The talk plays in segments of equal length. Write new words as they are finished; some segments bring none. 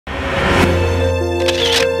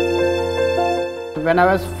When I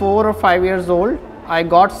was 4 or 5 years old, I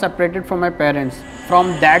got separated from my parents.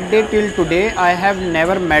 From that day till today, I have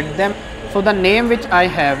never met them. So the name which I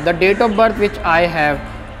have, the date of birth which I have,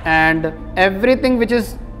 and everything which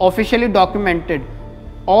is officially documented,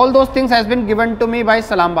 all those things has been given to me by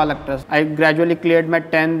Salaam Baalak Trust. I gradually cleared my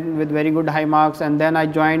 10th with very good high marks, and then I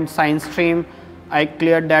joined science stream. I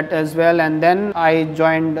cleared that as well, and then I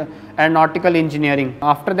joined Aeronautical Engineering.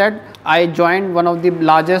 After that, I joined one of the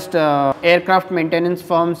largest aircraft maintenance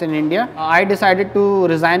firms in India. I decided to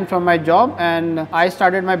resign from my job and I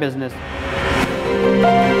started my business.